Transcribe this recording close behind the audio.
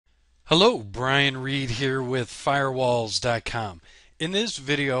Hello, Brian Reed here with Firewalls.com. In this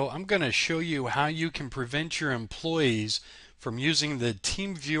video, I'm going to show you how you can prevent your employees from using the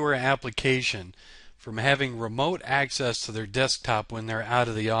TeamViewer application from having remote access to their desktop when they're out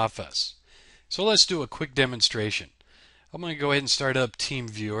of the office. So let's do a quick demonstration. I'm going to go ahead and start up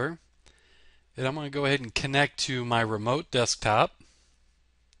TeamViewer, and I'm going to go ahead and connect to my remote desktop.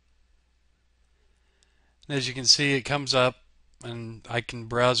 And as you can see, it comes up and I can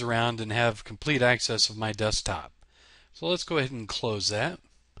browse around and have complete access of my desktop. So let's go ahead and close that.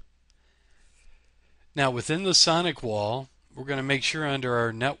 Now within the SonicWALL, we're going to make sure under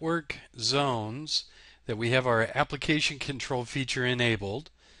our network zones that we have our application control feature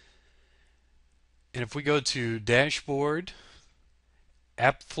enabled. And if we go to Dashboard,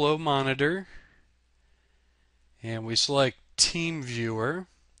 App Flow Monitor, and we select TeamViewer,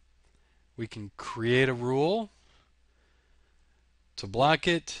 we can create a rule to block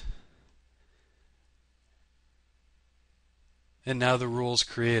it, and now the rule is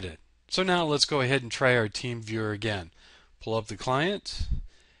created. So now let's go ahead and try our TeamViewer again. Pull up the client,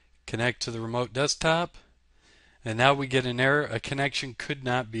 connect to the remote desktop, and now we get an error: a connection could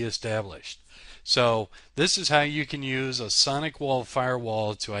not be established. So this is how you can use a SonicWALL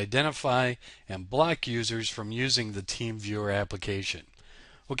Firewall to identify and block users from using the TeamViewer application.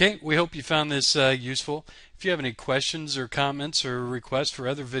 Okay, we hope you found this useful. If you have any questions or comments or requests for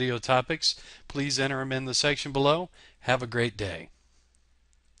other video topics, please enter them in the section below. Have a great day.